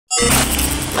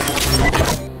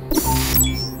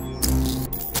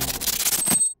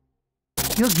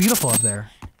You look beautiful up there.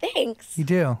 Thanks. You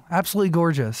do. Absolutely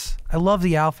gorgeous. I love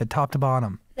the outfit, top to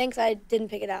bottom. Thanks, I didn't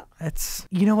pick it out. It's,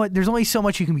 you know what? There's only so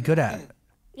much you can be good at.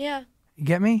 Yeah. You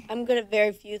get me? I'm good at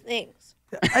very few things.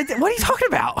 What are you talking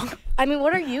about? I mean,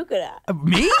 what are you good at?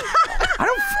 Me? I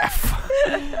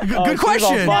don't. Good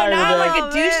question. No, not in like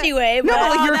a douchey way. No,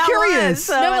 but like you're curious.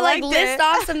 No, but like list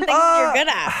off some things you're good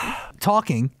at.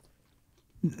 Talking.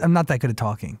 I'm not that good at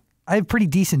talking. I have pretty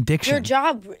decent diction. Your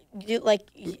job,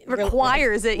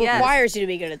 requires it. Yes. Requires you to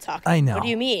be good at talking. I know. What do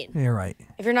you mean? You're right.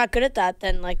 If you're not good at that,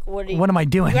 then like, what am I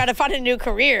doing? You got to find a new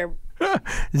career.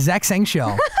 Zach Sang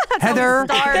Show. Heather,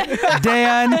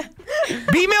 Dan,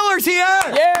 Bea Miller's here.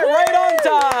 Yeah, right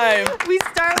on time. We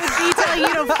start with detailing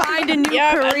you to find a new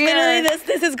career. Literally,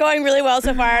 this is going really well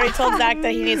so far. I already told Zach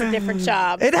that he needs a different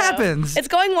job. It happens. It's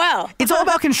going well. It's all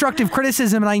about constructive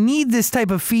criticism, and I need this type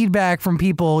of feedback from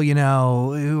people, you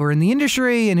know, who are in the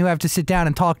industry and who have to sit down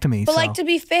and talk to me. But like, to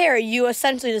be fair, you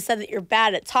essentially just said that you're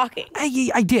bad at talking.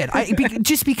 I did.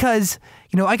 Just because,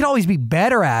 you know, I could always be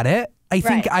better at it.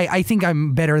 I think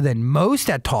I'm better than most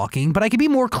at talking, but I could be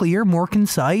more clear, more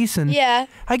concise, and I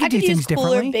could do things use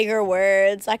cooler, differently. Bigger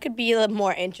words. I could be a little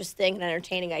more interesting and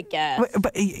entertaining, I guess.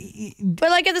 But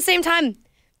like at the same time,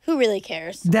 who really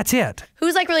cares? That's it.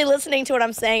 Who's like really listening to what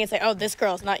I'm saying and say, oh, this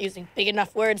girl's not using big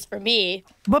enough words for me.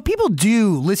 But people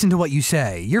do listen to what you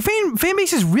say. Your fan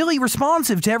base is really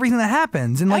responsive to everything that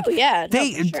happens. And like, for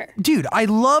sure. Dude, I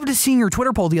loved seeing your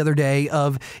Twitter poll the other day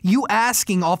of you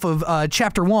asking off of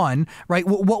chapter 1, right?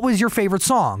 What was your favorite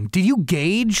song? Did you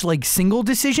gauge like single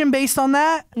decision based on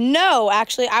that? No,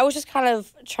 actually, I was just kind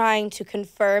of trying to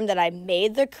confirm that I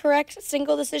made the correct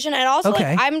single decision. And also,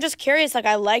 like, I'm just curious. Like,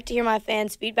 I like to hear my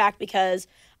fans' feedback because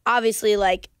obviously,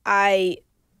 like, I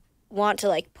want to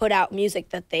like put out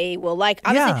music that they will like.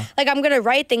 Obviously, like I'm gonna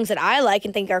write things that I like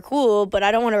and think are cool, but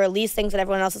I don't want to release things that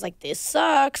everyone else is like, this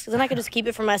sucks. Because then I can just keep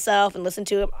it for myself and listen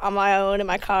to it on my own in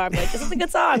my car. I'm like, this is a good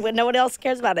song, but no one else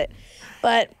cares about it.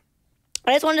 But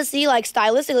I just wanted to see like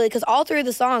stylistically, because all three of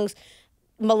the songs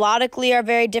melodically are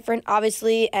very different,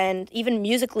 obviously, and even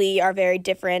musically are very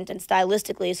different and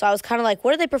stylistically. So I was kind of like,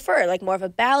 what do they prefer? Like more of a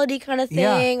ballady kind of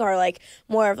thing, or like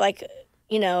more of like,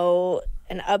 you know,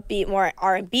 an upbeat, more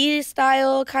R&B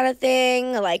style kind of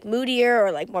thing, like moodier,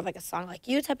 or like more of like a Song Like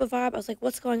You type of vibe. I was like,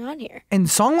 what's going on here? And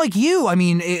Song Like You, I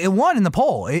mean, it won in the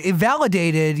poll. It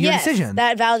validated your decision.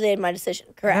 That validated my decision,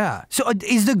 correct. Yeah. So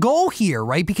is the goal here,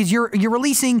 right? Because you're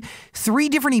releasing 3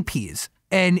 different EPs.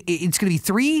 And it's going to be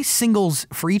 3 singles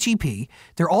for each EP.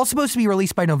 They're all supposed to be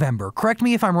released by November. Correct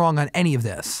me if I'm wrong on any of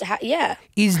this. Yeah.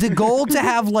 Is the goal to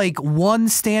have like one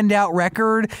standout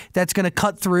record that's going to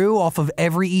cut through off of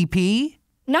every EP?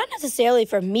 Not necessarily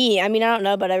for me. I mean, I don't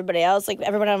know about everybody else. Like,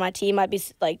 everyone on my team might be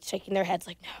like shaking their heads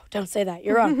like, no, don't say that.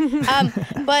 You're wrong.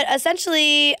 But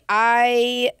essentially,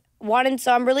 so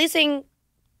I'm releasing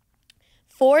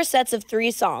 4 sets of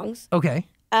 3 songs. Okay.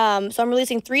 So I'm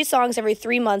releasing 3 songs every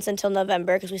 3 months until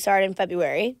November because we started in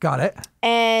February. Got it.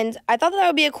 And I thought that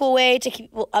would be a cool way to keep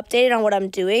people updated on what I'm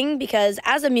doing, because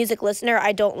as a music listener,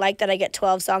 I don't like that I get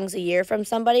 12 songs a year from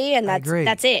somebody and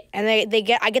that's it. And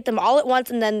I get them all at once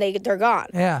and then they're gone.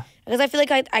 Yeah. Because I feel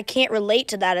like I can't relate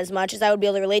to that as much as I would be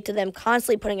able to relate to them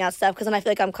constantly putting out stuff, because then I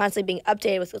feel like I'm constantly being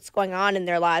updated with what's going on in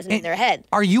their lives and in their head.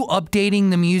 Are you updating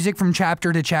the music from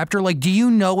chapter to chapter? Like, do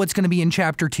you know what's going to be in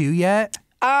chapter 2 yet?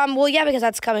 Well, yeah, because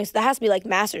that's coming. So that has to be like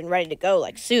mastered and ready to go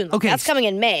like soon. Like, okay, that's coming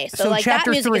in May. So like that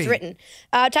music is written.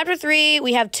 Chapter 3,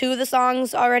 we have 2 of the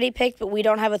songs already picked, but we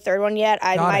don't have a 3rd one yet.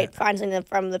 I might find something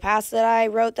from the past that I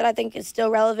wrote that I think is still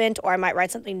relevant, or I might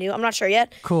write something new. I'm not sure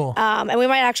yet. Cool. And we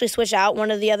might actually switch out one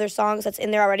of the other songs that's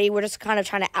in there already. We're just kind of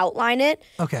trying to outline it.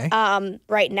 Okay.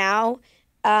 Right now,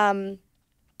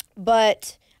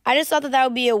 but I just thought that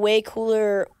would be a way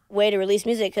cooler way to release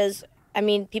music, because I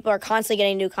mean, people are constantly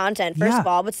getting new content, first of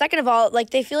all. But second of all,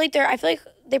 like, I feel like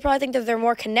they probably think that they're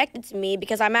more connected to me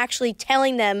because I'm actually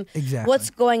telling them what's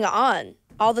going on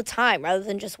all the time rather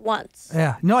than just once.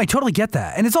 Yeah. No, I totally get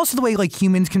that. And it's also the way like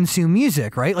humans consume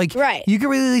music, right? Like you can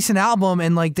release an album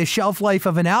and like the shelf life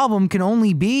of an album can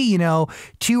only be, you know,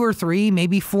 2 or 3,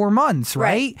 maybe 4 months,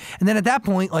 right? And then at that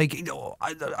point, like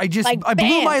I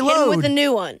blew my load. Hit 'em with a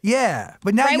new one. Yeah.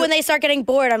 But now when they start getting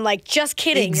bored, I'm like, just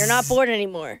kidding. You're not bored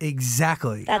anymore.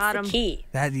 Exactly. That's the key.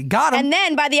 You got 'em. And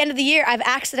then by the end of the year, I've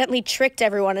accidentally tricked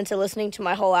everyone into listening to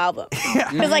my whole album.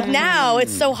 Because like now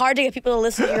it's so hard to get people to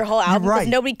listen to your whole album because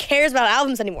nobody cares about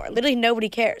albums anymore. Literally nobody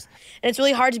cares. And it's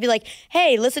really hard to be like,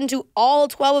 hey, listen to all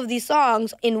 12 of these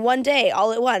songs in one day,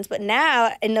 all at once. But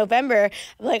now, in November,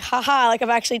 I'm like, haha, like I've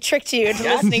actually tricked you into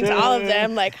listening to all of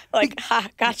them. Like, ha,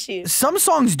 got you. Some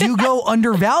songs do go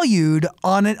undervalued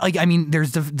on it. Like, I mean,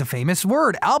 there's the famous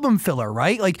word, album filler,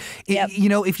 right? Like, you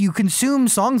know, if you consume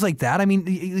songs like that, I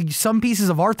mean, some pieces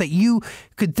of art that you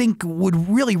could think would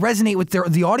really resonate with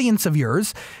the audience of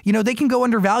yours, you know, they can go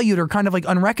undervalued or kind of like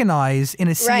unrecognized in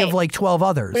a sea of like 12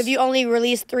 others. But if you only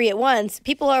release 3 at once,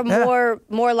 people are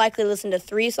more likely to listen to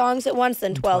 3 songs at once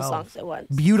than 12 songs at once.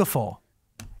 Beautiful.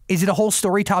 Is it a whole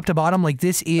story top to bottom? Like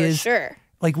this is... For sure.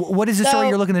 Like what is the story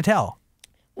you're looking to tell?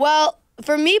 Well,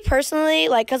 for me personally,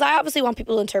 like, because I obviously want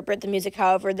people to interpret the music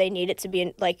however they need it to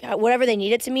be, like, whatever they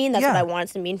need it to mean, that's what I want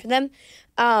it to mean for them.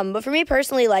 But for me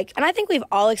personally, like, and I think we've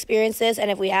all experienced this, and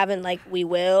if we haven't, like, we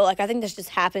will. Like, I think this just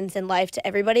happens in life to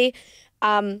everybody.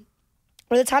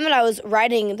 Or the time that I was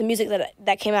writing the music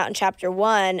that came out in chapter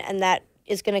 1 and that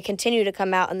is going to continue to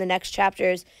come out in the next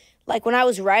chapters, like when I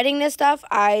was writing this stuff,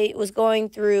 I was going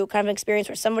through kind of an experience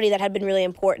where somebody that had been really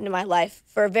important in my life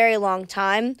for a very long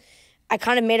time, I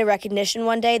kind of made a recognition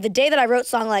one day. The day that I wrote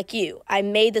Song Like You, I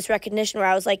made this recognition where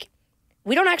I was like,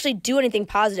 we don't actually do anything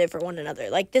positive for one another.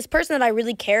 Like this person that I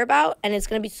really care about, and it's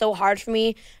going to be so hard for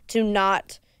me to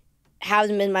not have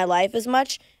them in my life as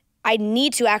much, I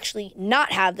need to actually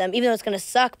not have them, even though it's going to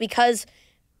suck, because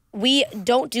we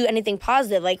don't do anything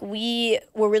positive. Like, we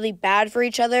were really bad for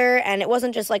each other, and it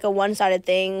wasn't just, like, a one-sided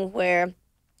thing where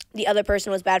the other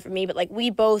person was bad for me, but, like, we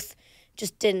both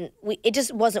just didn't, it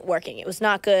just wasn't working. It was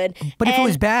not good. But if it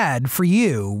was bad for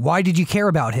you, why did you care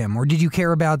about him? Or did you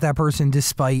care about that person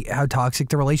despite how toxic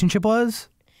the relationship was?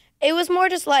 It was more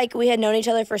just like we had known each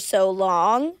other for so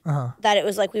long that it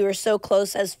was like we were so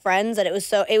close as friends that it was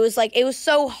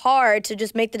so hard to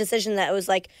just make the decision that it was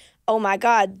like, oh my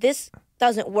God, this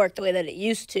doesn't work the way that it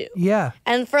used to. Yeah.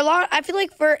 And for a lot, I feel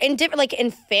like in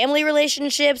family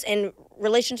relationships and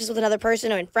relationships with another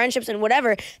person or in friendships and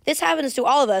whatever, this happens to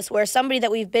all of us where somebody that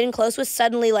we've been close with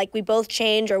suddenly, like, we both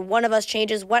change or one of us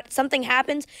changes, something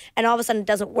happens and all of a sudden it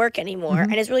doesn't work anymore.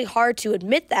 And it's really hard to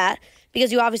admit that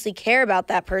because you obviously care about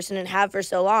that person and have for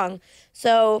so long.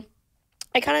 So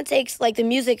it kind of takes, like, the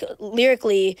music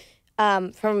lyrically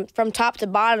from top to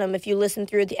bottom, if you listen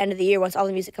through at the end of the year once all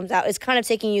the music comes out, it's kind of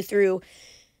taking you through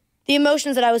the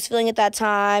emotions that I was feeling at that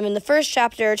time. And the first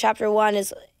chapter 1,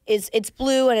 it's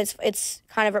blue, and it's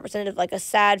kind of representative of like a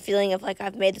sad feeling of like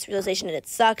I've made this realization and it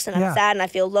sucks and I'm sad and I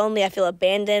feel lonely, I feel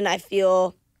abandoned, I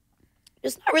feel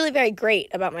just not really very great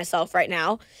about myself right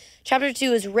now. Chapter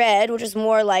 2 is red, which is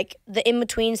more like the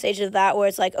in-between stage of that where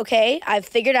it's like, okay, I've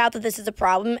figured out that this is a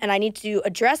problem and I need to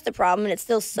address the problem and it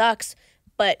still sucks,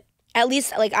 but at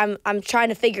least like I'm trying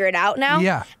to figure it out now.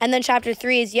 Yeah. And then chapter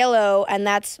 3 is yellow, and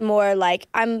that's more like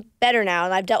I'm better now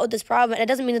and I've dealt with this problem. And it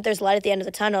doesn't mean that there's light at the end of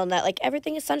the tunnel and that like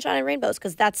everything is sunshine and rainbows,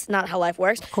 because that's not how life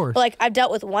works. Of course. But like I've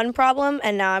dealt with one problem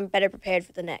and now I'm better prepared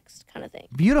for the next kind of thing.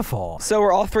 Beautiful. So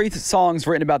are all 3 songs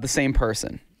written about the same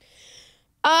person?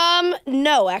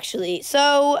 No, actually.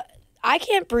 So I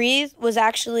Can't Breathe was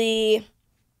actually,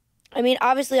 I mean,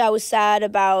 obviously I was sad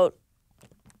about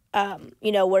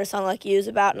what a song like you is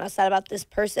about, and I was sad about this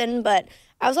person, but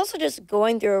I was also just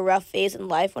going through a rough phase in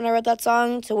life when I wrote that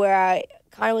song, to where I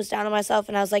kind of was down on myself,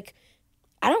 and I was like,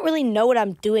 I don't really know what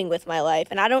I'm doing with my life,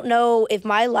 and I don't know if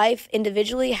my life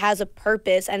individually has a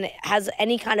purpose and has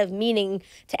any kind of meaning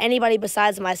to anybody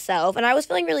besides myself. And I was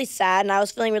feeling really sad, and I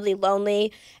was feeling really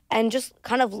lonely and just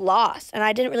kind of lost, and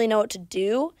I didn't really know what to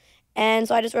do. And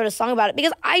so I just wrote a song about it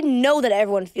because I know that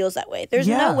everyone feels that way. There's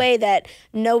no way that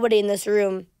anybody in this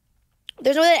room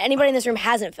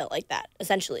hasn't felt like that,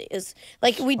 essentially. Is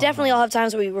like, we definitely all have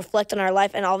times where we reflect on our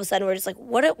life and all of a sudden we're just like,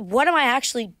 what am I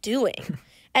actually doing?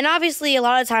 And obviously a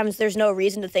lot of times there's no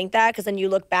reason to think that, because then you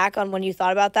look back on when you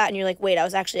thought about that and you're like, wait, I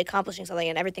was actually accomplishing something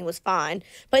and everything was fine.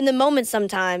 But in the moment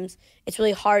sometimes it's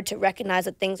really hard to recognize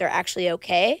that things are actually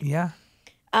okay. Yeah.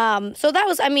 So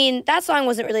that song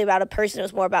wasn't really about a person, it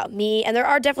was more about me. And there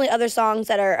are definitely other songs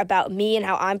that are about me and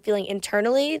how I'm feeling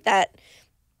internally that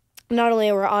not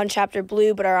only were on chapter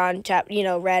blue, but are on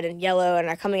red and yellow and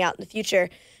are coming out in the future.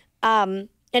 And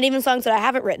even songs that I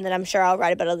haven't written that I'm sure I'll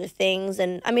write about other things.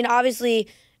 And I mean, obviously,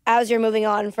 as you're moving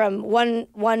on from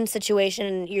one situation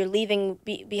and you're leaving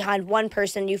behind one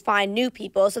person, you find new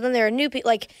people. So then there are new people.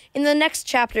 Like in the next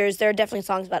chapters, there are definitely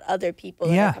songs about other people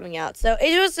that are coming out. So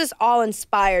it was just all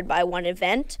inspired by one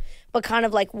event. but kind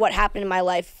of like what happened in my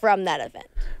life from that event.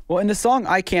 Well, in the song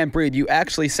I Can't Breathe, you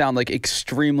actually sound like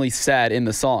extremely sad in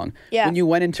the song. Yeah. When you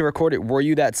went in to record it, were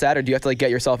you that sad, or do you have to like get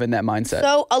yourself in that mindset?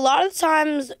 So a lot of the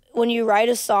times when you write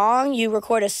a song, you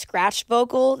record a scratch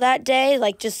vocal that day.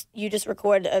 Like you just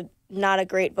record not a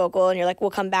great vocal and you're like, we'll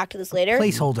come back to this later.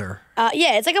 Placeholder.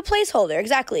 Yeah, it's like a placeholder,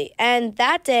 exactly. And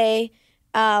that day,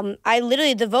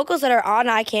 the vocals that are on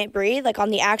I Can't Breathe, like on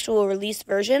the actual released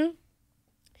version,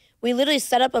 we literally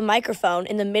set up a microphone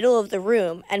in the middle of the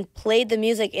room and played the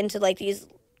music into like these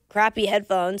crappy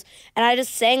headphones. And I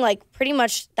just sang like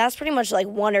that's pretty much like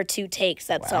 1 or 2 takes,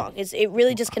 that song. It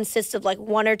really just consists of like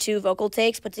 1 or 2 vocal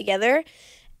takes put together.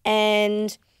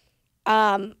 And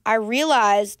I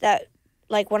realized that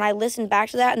like when I listened back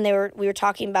to that and we were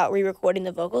talking about re-recording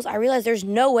the vocals, I realized there's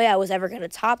no way I was ever going to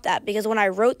top that, because when I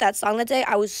wrote that song that day,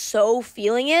 I was so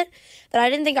feeling it that I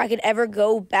didn't think I could ever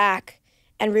go back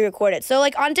and re-record it. So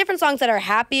like on different songs that are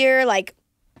happier, like,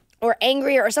 or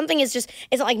angrier, or something isn't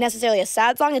like necessarily a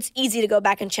sad song, it's easy to go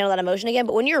back and channel that emotion again.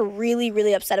 But when you're really,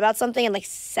 really upset about something and like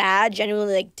sad,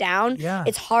 genuinely like down,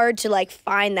 it's hard to like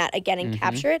find that again and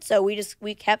capture it. So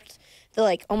we kept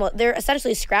they're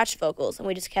essentially scratch vocals, and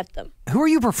we just kept them. Who are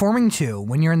you performing to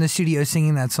when you're in the studio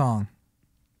singing that song?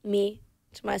 Me,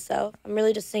 to myself. I'm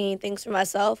really just singing things for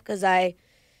myself, because I'm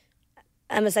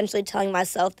essentially telling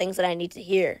myself things that I need to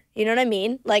hear. You know what I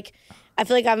mean? Like, I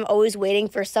feel like I'm always waiting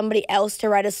for somebody else to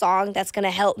write a song that's going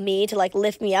to help me, to like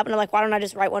lift me up. And I'm like, why don't I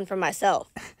just write one for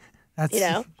myself?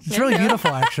 It's really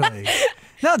beautiful, actually.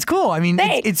 No, it's cool. I mean,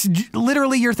 it's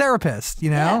literally your therapist, you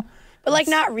know? Yeah. But like,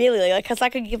 not really, like, because I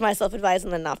could give myself advice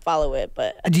and then not follow it.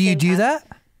 But do you do that?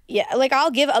 Yeah, like I'll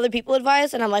give other people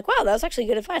advice and I'm like, wow, that was actually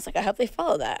good advice. Like, I hope they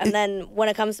follow that. And then when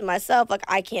it comes to myself, like,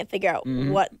 I can't figure out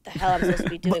what the hell I'm supposed to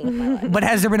be doing with my life. But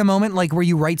has there been a moment like where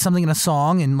you write something in a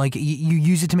song and like you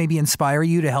use it to maybe inspire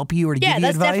you, to help you, or to give you advice?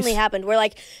 Yeah, that's definitely happened. Where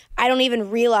like I don't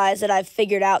even realize that I've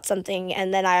figured out something,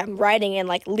 and then I'm writing and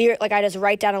like I just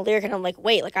write down a lyric and I'm like,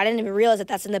 wait, like I didn't even realize that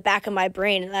that's in the back of my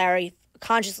brain, and I already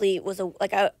consciously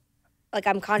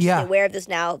I'm consciously aware of this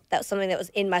now. That was something that was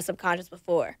in my subconscious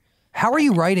before. How are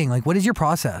you writing? Like, what is your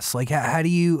process? Like, how do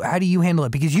you handle it?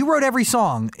 Because you wrote every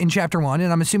song in chapter 1,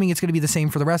 and I'm assuming it's going to be the same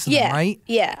for the rest of them, right?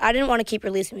 Yeah, I didn't want to keep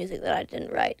releasing music that I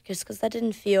didn't write, just because that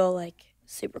didn't feel like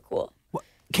super cool.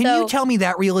 Can you tell me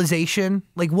that realization?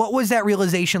 Like, what was that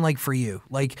realization like for you?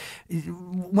 Like,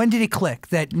 when did it click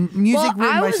that music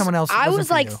written by someone else wasn't I was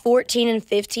for like you? 14 and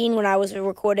 15 when I was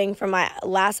recording for my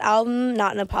last album,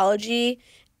 Not an Apology,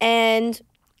 and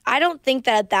I don't think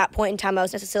that at that point in time I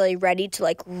was necessarily ready to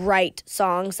like write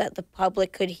songs that the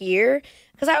public could hear,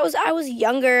 because I was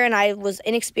younger and I was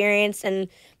inexperienced, and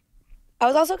I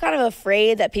was also kind of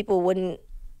afraid that people wouldn't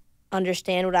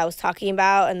understand what I was talking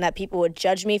about and that people would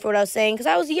judge me for what I was saying, because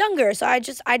I was younger. So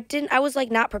I was like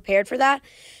not prepared for that.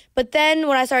 But then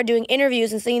when I started doing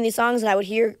interviews and singing these songs, and I would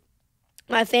hear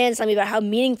my fans tell me about how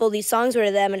meaningful these songs were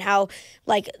to them and how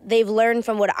like they've learned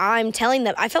from what I'm telling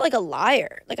them, I felt like a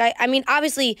liar. Like I mean,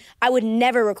 obviously I would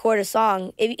never record a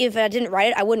song. If I didn't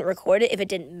write it, I wouldn't record it if it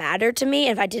didn't matter to me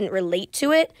and if I didn't relate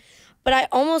to it. But I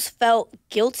almost felt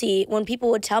guilty when people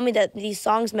would tell me that these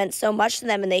songs meant so much to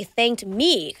them and they thanked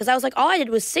me, because I was like, all I did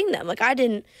was sing them. Like I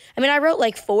wrote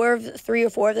like 3 or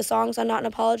 4 of the songs on Not an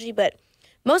Apology, but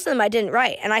most of them I didn't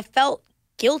write. And I felt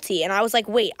guilty, and I was like,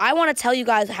 wait, I want to tell you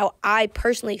guys how I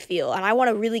personally feel, and I want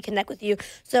to really connect with you,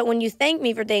 so that when you thank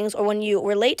me for things or when you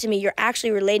relate to me, you're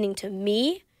actually relating to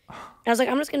me. And I was like,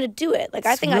 I'm just gonna do it. Like,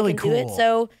 I think really I can do it.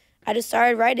 So I just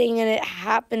started writing, and it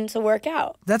happened to work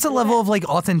out. That's a level of like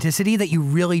authenticity that you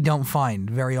really don't find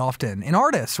very often in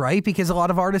artists, right? Because a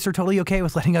lot of artists are totally okay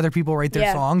with letting other people write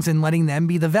their songs and letting them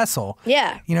be the vessel.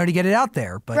 Yeah. You know, to get it out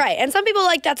there. But right. And some people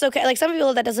like that's okay. Like some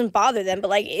people that doesn't bother them,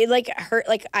 but like it like hurt.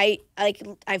 Like I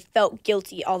felt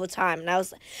guilty all the time, and I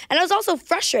was also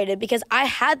frustrated because I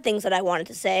had things that I wanted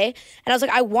to say, and I was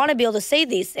like, I want to be able to say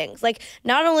these things. Like,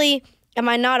 not only am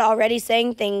I not already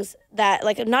saying things that,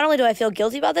 like, not only do I feel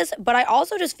guilty about this, but I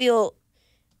also just feel,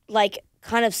 like,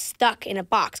 kind of stuck in a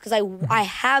box because I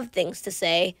have things to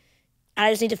say, and I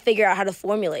just need to figure out how to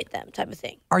formulate them, type of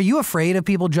thing. Are you afraid of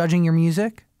people judging your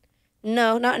music?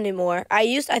 No, not anymore. I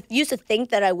used to think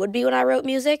that I would be when I wrote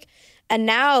music, and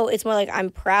now it's more like I'm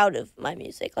proud of my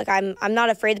music. Like, I'm not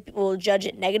afraid that people will judge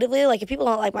it negatively. Like, if people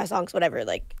don't like my songs, whatever,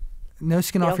 like, no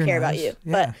skin off your nose. Don't care about you.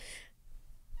 Yeah. But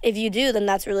if you do, then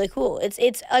that's really cool. It's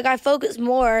like I focus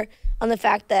more on the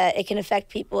fact that it can affect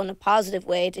people in a positive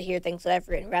way to hear things that I've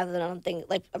written, rather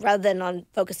than on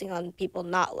focusing on people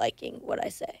not liking what I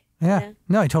say. Yeah. You know?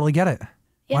 No, I totally get it.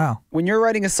 Yeah. Wow. When you're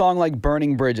writing a song like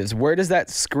Burning Bridges, where does that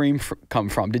scream come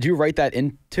from? Did you write that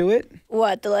into it?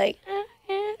 What, the like...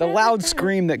 The loud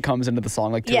scream that comes into the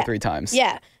song like two or three times.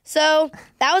 Yeah. So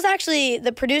that was actually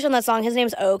the producer on that song. His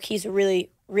name's Oak. He's a really,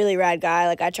 really rad guy.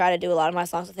 Like I try to do a lot of my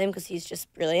songs with him because he's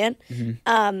just brilliant.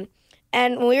 Mm-hmm.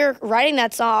 And when we were writing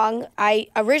that song, I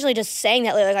originally just sang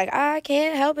that lyric, like, I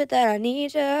can't help it that I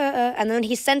need you. And then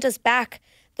he sent us back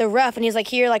the rough, and he's like,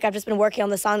 here, like, I've just been working on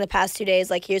the song the past 2 days.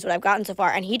 Like, here's what I've gotten so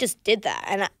far. And he just did that.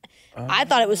 And I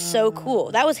thought it was so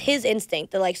cool. That was his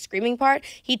instinct, the, like, screaming part.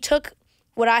 He took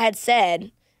what I had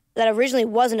said that originally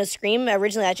wasn't a scream.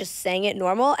 Originally, I just sang it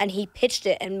normal, and he pitched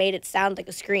it and made it sound like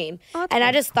a scream. And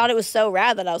I just thought it was so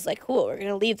rad that I was like, cool, we're going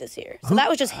to leave this here. So that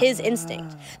was just his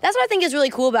instinct. That's what I think is really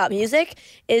cool about music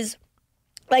is,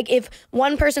 like, if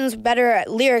one person's better at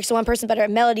lyrics and one person's better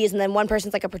at melodies and then one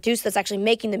person's, like, a producer that's actually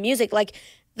making the music, like,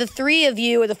 the three of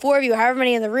you or the four of you, however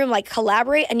many in the room, like,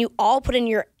 collaborate and you all put in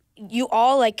you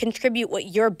all like contribute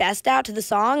what you're best at to the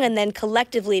song, and then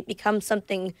collectively it becomes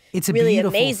something really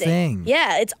amazing. Thing.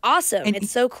 Yeah, it's awesome.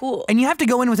 It's so cool. And you have to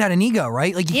go in without an ego,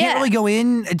 right? Like you can't really go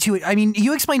into it. I mean,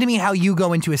 you explain to me how you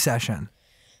go into a session.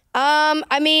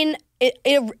 I mean,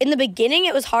 in the beginning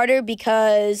it was harder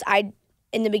because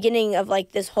in the beginning of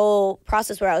like this whole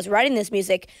process where I was writing this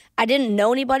music, I didn't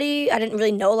know anybody. I didn't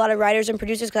really know a lot of writers and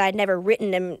producers because I had never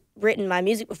written my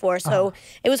music before. So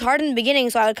it was hard in the beginning.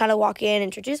 So I would kind of walk in,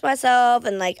 introduce myself.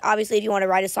 And like, obviously if you want to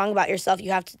write a song about yourself,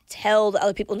 you have to tell the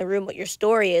other people in the room what your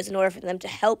story is in order for them to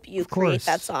help you create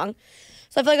that song.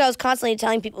 So I feel like I was constantly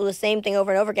telling people the same thing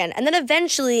over and over again. And then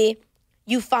eventually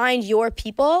you find your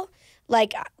people.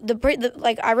 Like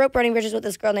I wrote Burning Bridges with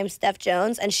this girl named Steph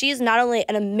Jones, and she's not only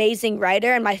an amazing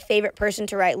writer and my favorite person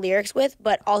to write lyrics with,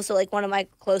 but also like one of my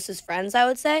closest friends, I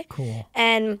would say. Cool.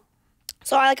 And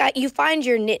so you find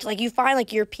your niche, like you find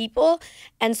like your people.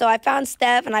 And so I found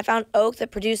Steph and I found Oak, the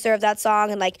producer of that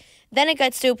song, and like then it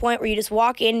gets to a point where you just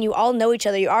walk in and you all know each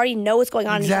other. You already know what's going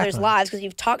on in each other's lives because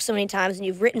you've talked so many times and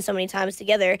you've written so many times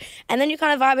together. And then you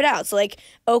kind of vibe it out. So like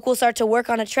Oak will start to work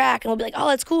on a track and we'll be like, oh,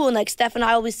 that's cool. And like Steph and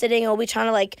I will be sitting and we'll be trying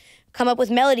to like come up with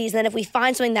melodies. And then if we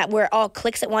find something that where it all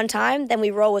clicks at one time, then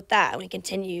we roll with that and we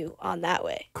continue on that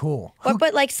way. Cool.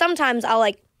 But like sometimes I'll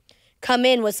like come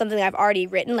in with something I've already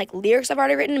written, like lyrics I've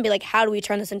already written, and be like, how do we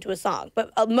turn this into a song?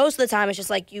 But most of the time, it's just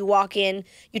like you walk in,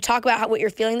 you talk about what you're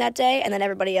feeling that day, and then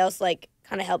everybody else like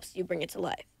kind of helps you bring it to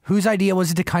life. Whose idea was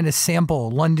it to kind of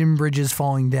sample London Bridges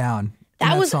Falling Down?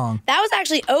 That was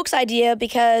actually Oak's idea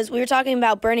because we were talking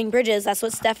about burning bridges. That's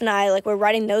what Steph and I like were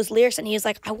writing those lyrics, and he was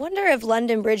like, I wonder if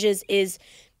London Bridges is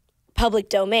public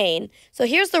domain. So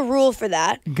here's the rule for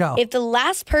that. Go. If the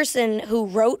last person who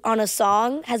wrote on a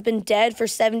song has been dead for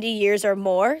 70 years or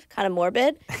more, kind of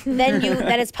morbid, then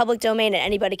it's public domain and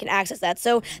anybody can access that.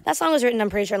 So that song was written, I'm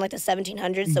pretty sure, in like the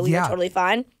 1700s, so we were totally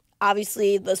fine.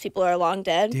 Obviously, those people are long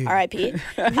dead. R.I.P.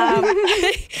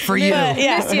 For you.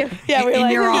 Miss you. Yeah, we were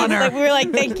in your honor. We were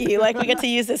like, thank you. Like, we get to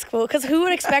use this cool. Because who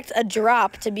would expect a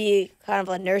drop to be kind of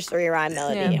a nursery rhyme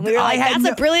melody? Yeah. And we were like, that's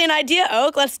a brilliant idea,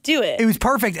 Oak. Let's do it. It was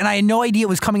perfect. And I had no idea it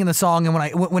was coming in the song. And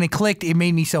when it clicked, it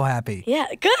made me so happy. Yeah,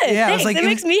 good. Yeah, thanks. It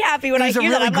makes me happy when I hear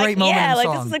that. I'm like, yeah,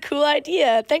 like, this is a cool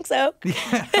idea. Thanks, Oak.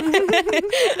 Yeah.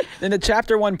 In the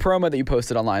chapter 1 promo that you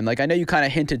posted online, like, I know you kind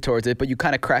of hinted towards it, but you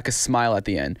kind of crack a smile at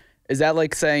the end. Is that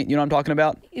like saying, you know what I'm talking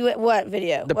about? What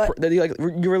video?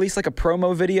 You release like a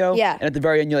promo video. Yeah. And at the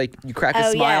very end, you crack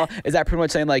a smile. Yeah. Is that pretty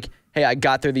much saying like, hey, I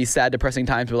got through these sad, depressing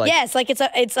times? But like, yes, like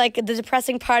it's like the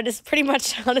depressing part is pretty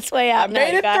much on its way out. We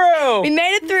made it through. We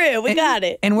made it through. We got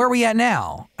it. And where are we at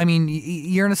now? I mean,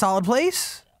 you're in a solid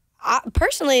place?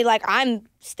 Personally, like I'm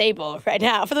stable right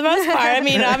now for the most part. I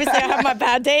mean, obviously I have my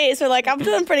bad days, so like I'm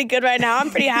doing pretty good right now.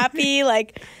 I'm pretty happy.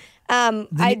 Like,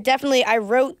 I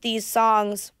wrote these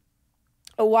songs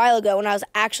a while ago when I was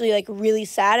actually like really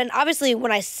sad, and obviously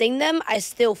when I sing them I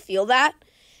still feel that,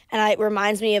 and it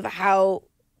reminds me of how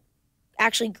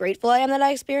actually grateful I am that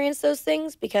I experienced those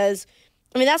things, because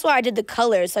I mean that's why I did the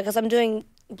colors, because I'm doing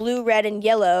blue, red, and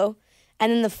yellow,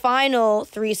 and then the final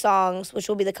 3 songs, which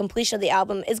will be the completion of the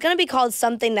album, is going to be called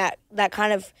something that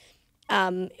kind of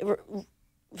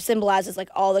symbolizes like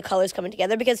all the colors coming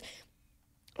together, because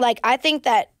like I think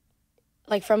that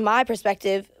like from my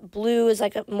perspective, blue is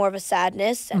like more of a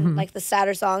sadness and like the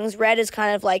sadder songs. Red is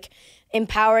kind of like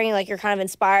empowering, like you're kind of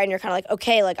inspired and you're kind of like,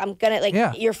 okay, like I'm gonna like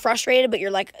you're frustrated, but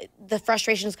you're like the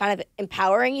frustration is kind of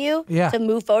empowering you to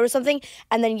move forward with something.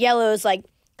 And then yellow is like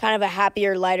kind of a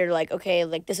happier, lighter, like okay,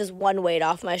 like this is one weight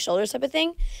off my shoulders type of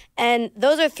thing. And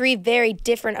those are 3 very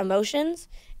different emotions.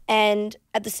 And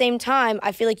at the same time,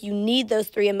 I feel like you need those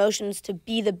 3 emotions to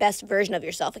be the best version of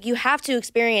yourself. Like you have to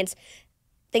experience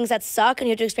things that suck, and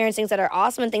you have to experience things that are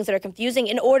awesome and things that are confusing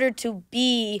in order to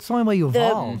be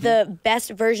the best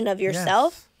version of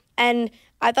yourself. Yes. And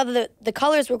I thought that the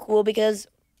colors were cool because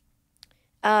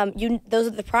those are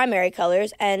the primary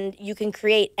colors, and you can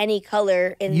create any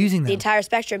color in the entire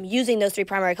spectrum using those 3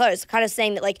 primary colors. Kind of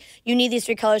saying that like you need these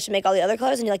 3 colors to make all the other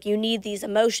colors, and you need these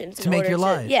emotions to make your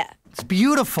life. Yeah. It's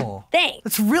beautiful. Thanks.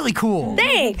 It's really cool.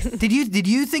 Thanks. Did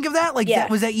you think of that? Like,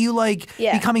 was that you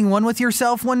becoming one with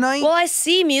yourself one night? Well, I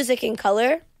see music in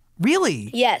color. Really?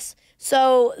 Yes.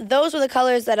 So those were the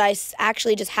colors that I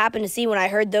actually just happened to see when I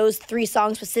heard those 3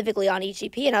 songs specifically on each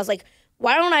EP, and I was like,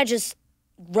 why don't I just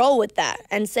roll with that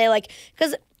and say like,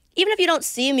 because even if you don't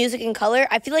see music in color,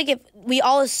 I feel like if we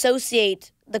all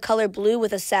associate the color blue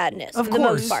with a sadness, of for the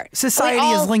most part. Society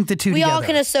is linked the two together. We all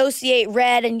can associate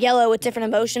red and yellow with different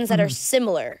emotions that are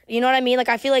similar. You know what I mean? Like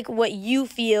I feel like what you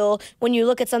feel when you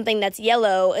look at something that's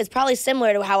yellow is probably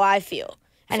similar to how I feel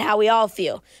and how we all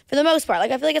feel for the most part.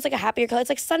 Like I feel like it's like a happier color. It's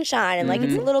like sunshine and like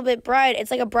it's a little bit bright.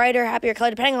 It's like a brighter, happier color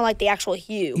depending on like the actual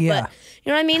hue. Yeah. But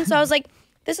you know what I mean? So I was like,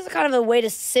 this is kind of a way to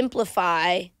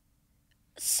simplify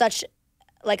such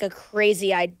like a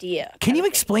crazy idea. Can you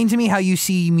explain to me how you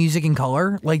see music in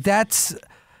color? Like that's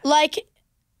like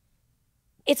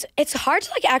it's hard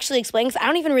to like actually explain because I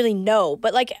don't even really know.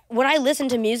 But like when I listen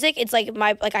to music, it's like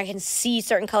I can see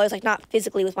certain colors, like not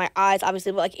physically with my eyes,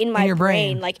 obviously, but like in my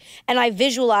brain, like, and I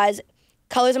visualize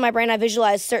colors in my brain. I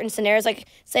visualize certain scenarios, like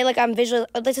say like I'm visual.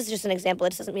 This is just an example.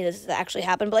 It doesn't mean this has actually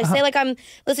happened, but like say like I'm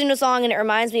listening to a song and it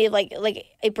reminds me of like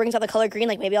it brings out the color green.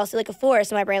 Like maybe I'll see like a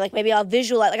forest in my brain. Like maybe I'll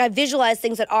visualize. Like I visualize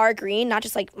things that are green, not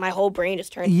just like my whole brain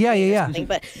just turns. Yeah.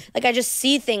 But like I just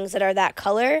see things that are that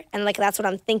color, and like that's what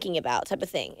I'm thinking about, type of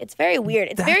thing. It's very weird.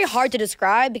 It's very hard to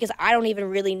describe because I don't even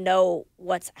really know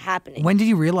what's happening. When did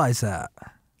you realize that?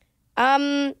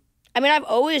 I mean, I've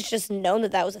always just known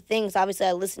that was a thing. So obviously,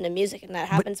 I listen to music and that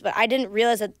happens. But I didn't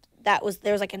realize that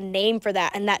there was like a name for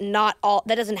that, and that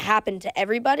that doesn't happen to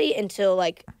everybody until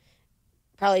like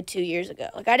probably 2 years ago.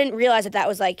 Like I didn't realize that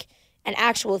was like an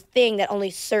actual thing that only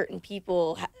certain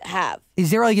people have.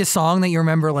 Is there like a song that you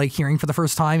remember like hearing for the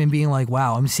first time and being like,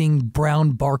 "Wow, I'm seeing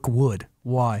brown bark wood"?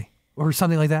 Why? Or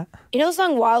something like that? You know the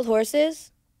song "Wild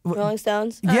Horses"? Rolling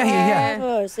Stones. Yeah.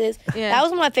 Horses. Yeah. That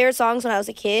was one of my favorite songs when I was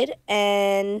a kid,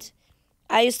 and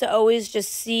I used to always just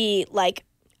see, like,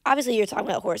 obviously you're talking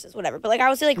about horses, whatever, but, like, I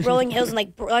would see, like, rolling hills and,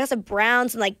 like I said,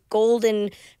 browns and, like,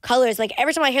 golden colors. Like,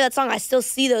 every time I hear that song, I still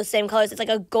see those same colors. It's, like,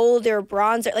 a gold or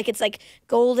bronze. Like, it's, like,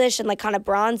 goldish and, like, kind of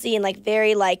bronzy and, like,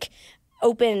 very, like,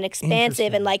 open and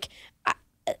expansive. And, like,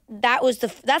 that's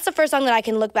the first song that I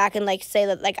can look back and, like, say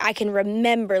that, like, I can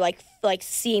remember, like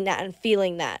seeing that and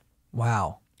feeling that.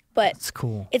 Wow. But it's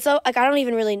cool. It's so, like, I don't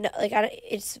even really know. Like,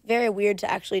 it's very weird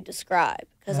to actually describe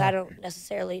because I don't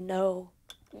necessarily know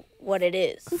what it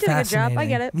is. You did a good job. I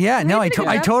get it. Yeah, no, I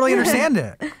totally understand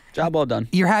it. Job well done.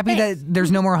 You're happy that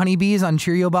there's no more honeybees on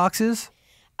Cheerio boxes?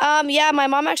 Yeah, my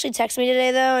mom actually texted me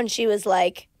today, though, and she was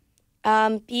like,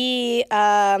 Cheerios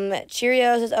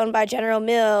is owned by General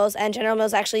Mills, and General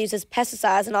Mills actually uses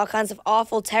pesticides and all kinds of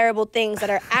awful, terrible things that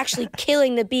are actually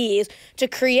killing the bees to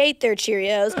create their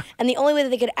Cheerios. And the only way that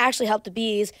they could actually help the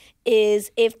bees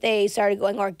is if they started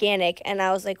going organic. And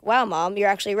I was like, wow, Mom, you're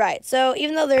actually right. So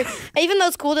even though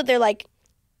it's cool that they're like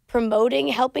promoting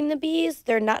helping the bees,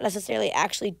 they're not necessarily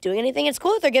actually doing anything. It's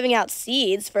cool that they're giving out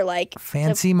seeds for like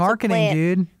fancy marketing,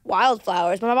 dude.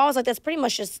 Wildflowers. But my mom was like, that's pretty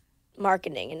much just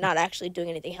marketing and not actually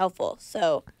doing anything helpful.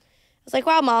 So I was like,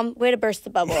 wow, Mom, way to burst the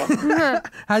bubble.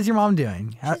 How's your mom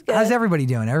doing? She's good. How's everybody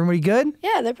doing? Everybody good?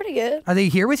 Yeah, they're pretty good. Are they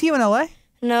here with you in LA?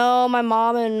 No, my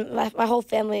mom and my whole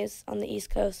family is on the East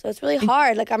Coast. So it's really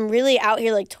hard. Like, I'm really out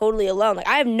here, like, totally alone. Like,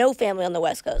 I have no family on the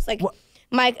West Coast. Like,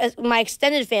 my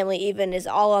extended family even is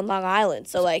all on Long Island.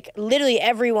 So, like, literally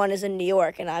everyone is in New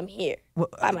York, and I'm here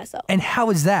by myself. And how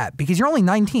is that? Because you're only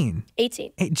 19.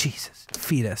 18. Jesus.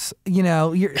 Fetus. You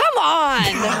know, you're... Come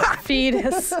on!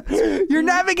 Fetus. You're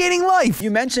navigating life. You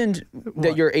mentioned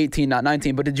that you're 18, not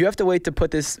 19, but did you have to wait to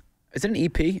put this... Is it an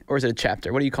EP or is it a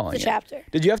chapter? What are you calling it? It's a chapter.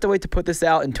 Did you have to wait to put this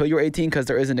out until you were 18 because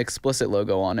there is an explicit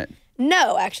logo on it?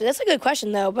 No, actually. That's a good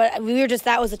question, though. But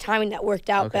that was the timing that worked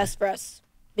out best for us.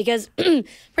 Because pretty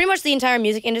much the entire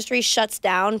music industry shuts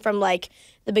down from, like,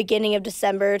 the beginning of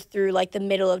December through, like, the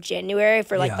middle of January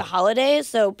for, like, the holidays.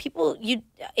 So people,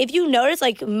 if you notice,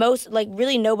 like,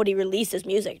 really nobody releases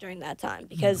music during that time.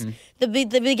 Because the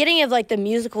beginning of, like, the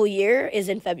musical year is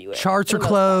in February. Charts are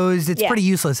closed. It's pretty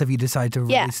useless if you decide to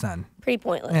release then. Pretty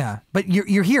pointless. Yeah. But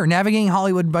you're here navigating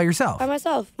Hollywood by yourself. By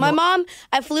myself. My mom,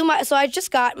 so I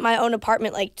just got my own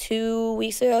apartment, like, 3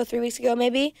 weeks ago,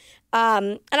 maybe.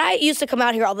 And I used to come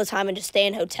out here all the time and just stay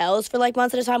in hotels for like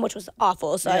months at a time, which was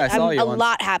awful. So I'm a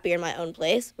lot happier in my own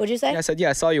place. What'd you say? Yeah, I said,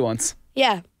 I saw you once.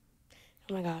 Yeah.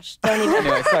 Oh my gosh. Don't even.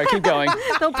 Anyway, sorry, keep going.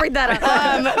 Don't bring that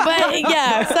up. But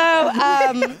yeah, so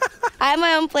I have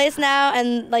my own place now,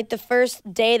 and like the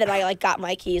first day that I like got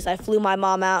my keys, I flew my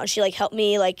mom out, and she like helped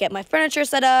me like get my furniture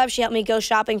set up. She helped me go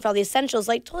shopping for all the essentials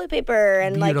like toilet paper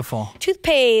and like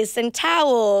toothpaste and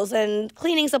towels and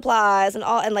cleaning supplies and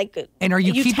all and like. And are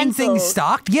you keeping things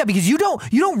stocked? Yeah, because you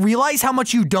don't realize how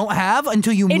much you don't have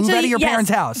until you move out of your parents'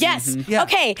 house. Yes. Yeah.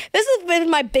 Okay. This has been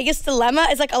my biggest dilemma.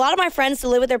 Is like a lot of my friends still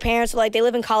live with their parents, or like they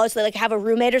live in college, so they like have a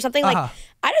roommate or something. Like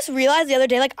I just realized the other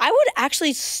day, like I would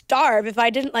actually starve if I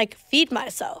didn't like feed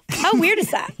myself. How weird is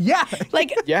that? Yeah.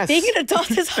 Like being an adult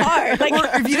is hard. Like or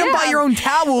if you didn't buy your own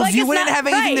towels, like, you wouldn't have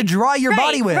anything to dry your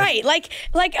body with. Right. Like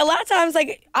a lot of times,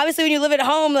 like obviously when you live at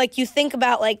home, like you think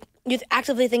about like you're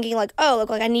actively thinking like, oh, look,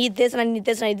 like I need this and I need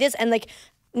this and I need this, and like.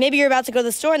 Maybe you're about to go to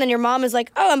the store, and then your mom is like,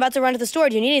 oh, I'm about to run to the store.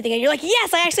 Do you need anything? And you're like,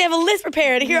 yes, I actually have a list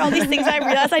prepared. Here are all these things I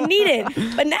realized I needed.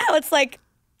 But now it's like,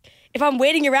 if I'm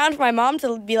waiting around for my mom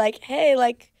to be like, hey,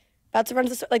 like, about to run to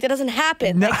the store, like, that doesn't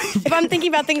happen. No. Like, if I'm thinking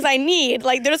about things I need,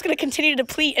 like, they're just going to continue to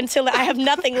deplete until I have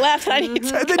nothing left. And I need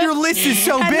to and then your list is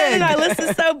so big. And then my list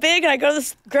is so big, and I go to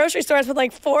the grocery store and spend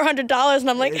like $400, and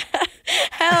I'm like,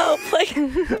 help. Like,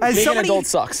 being an adult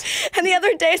sucks. And the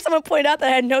other day, someone pointed out that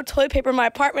I had no toilet paper in my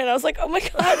apartment. I was like, oh my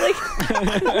God, like,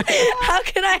 how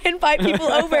can I invite people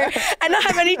over and not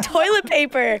have any toilet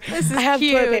paper? I have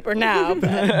toilet paper now.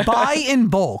 But. Buy in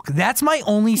bulk. That's my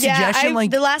only suggestion.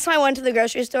 The last time I went to the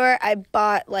grocery store, I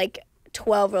bought like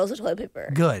 12 rolls of toilet paper.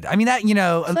 Good. I mean, that,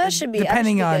 so that should be,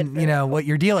 depending on, what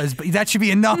your deal is, but that should be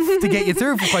enough to get you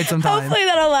through for quite some time. Hopefully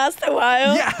that'll last a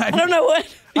while. Yeah. I don't know what.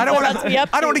 I don't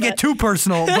want to get too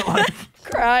personal, but like.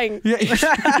 Crying. Yeah, you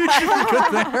should be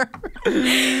good there.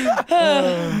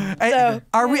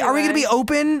 Are we going to be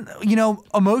open,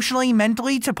 emotionally,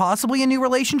 mentally to possibly a new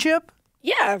relationship?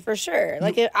 Yeah, for sure.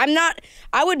 Like,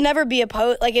 I would never be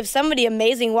opposed. Like, if somebody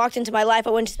amazing walked into my life,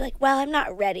 I wouldn't just be like, well, I'm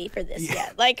not ready for this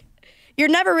yet. Like, you're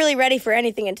never really ready for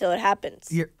anything until it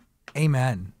happens.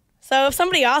 Amen. So if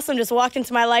somebody awesome just walked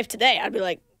into my life today, I'd be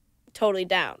like, totally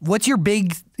down. What's your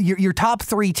top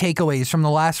 3 takeaways from the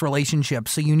last relationship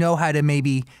so you know how to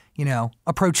maybe,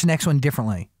 approach the next one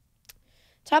differently?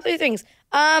 Top 3 things.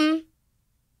 I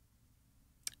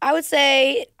would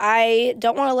say I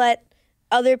don't want to let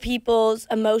other people's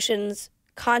emotions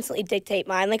constantly dictate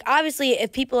mine. Like, obviously,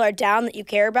 if people are down that you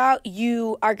care about,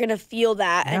 you are going to feel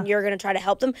that and you're going to try to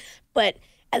help them. But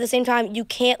at the same time, you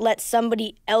can't let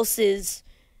somebody else's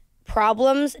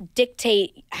problems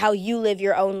dictate how you live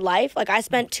your own life. Like, I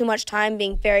spent too much time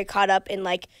being very caught up in,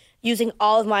 like, using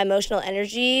all of my emotional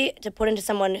energy to put into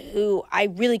someone who I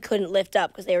really couldn't lift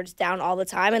up because they were just down all the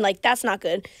time. And, like, that's not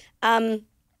good. You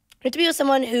have to be with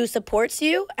someone who supports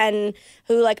you and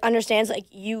who, like, understands, like,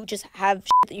 you just have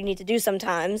shit that you need to do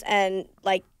sometimes, and,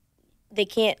 like, they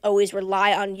can't always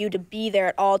rely on you to be there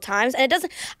at all times. And it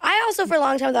doesn't. I also, for a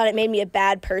long time, thought it made me a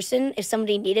bad person if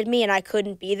somebody needed me and I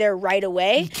couldn't be there right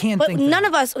away. You can't but think none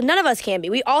of us can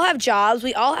be. We all have jobs.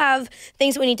 We all have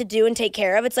things that we need to do and take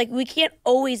care of. It's like we can't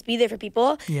always be there for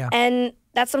people. Yeah. And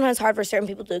that's sometimes hard for certain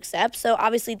people to accept. So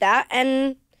obviously that,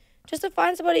 and just to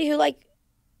find somebody who, like,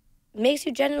 makes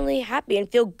you genuinely happy and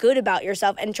feel good about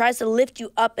yourself and tries to lift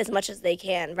you up as much as they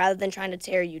can rather than trying to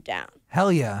tear you down.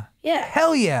 Hell yeah. Yeah.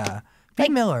 Hell yeah. Bea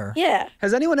Miller. Yeah.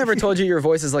 Has anyone ever told you your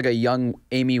voice is like a young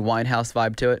Amy Winehouse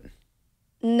vibe to it?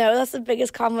 No, that's the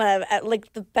biggest compliment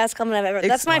like the best compliment I've ever.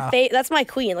 That's my that's my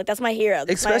queen. Like, that's my hero.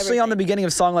 That's especially on the beginning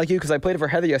of Song Like You, because I played it for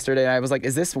Heather yesterday, and I was like,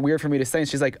 is this weird for me to say? And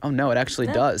she's like, oh no, it actually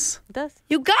does. It does.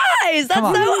 You guys, that's so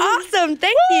awesome.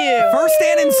 Thank you. First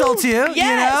Dan insults you,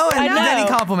 and then he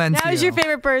compliments you. Now who's your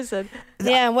favorite person?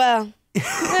 Yeah, well.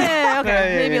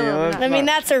 Okay, maybe a little bit. I mean,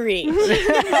 that's a reach.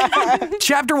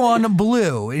 Chapter 1,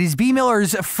 Blue. It is Bea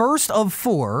Miller's first of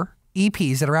 4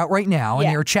 EPs that are out right now, and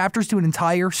there are chapters to an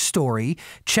entire story.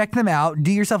 Check them out.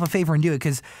 Do yourself a favor and do it,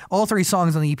 because all 3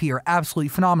 songs on the EP are absolutely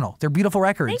phenomenal. They're beautiful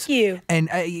records. Thank you. And,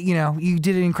 you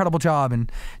did an incredible job.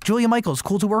 And Julia Michaels,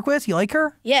 cool to work with? You like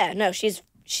her? Yeah, no, she's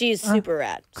super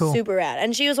rad. Cool. Super rad.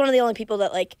 And she was one of the only people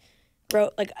that, like,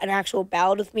 wrote, like, an actual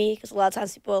ballad with me, because a lot of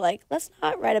times people are like, let's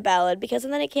not write a ballad because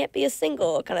then it can't be a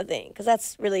single kind of thing, because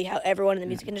that's really how everyone in the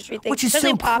music industry thinks. Which is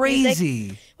so crazy.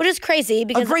 Music, which is crazy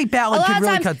because a great ballad could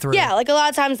really cut through. Yeah, like a lot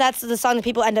of times that's the song that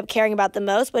people end up caring about the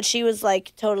most, but she was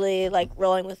like totally like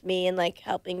rolling with me and like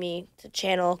helping me to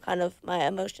channel kind of my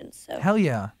emotions. So hell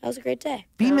yeah. That was a great day.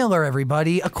 Bea Miller,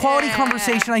 everybody. A quality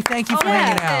conversation. I thank you for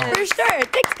hanging out. For sure.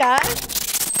 Thanks, guys.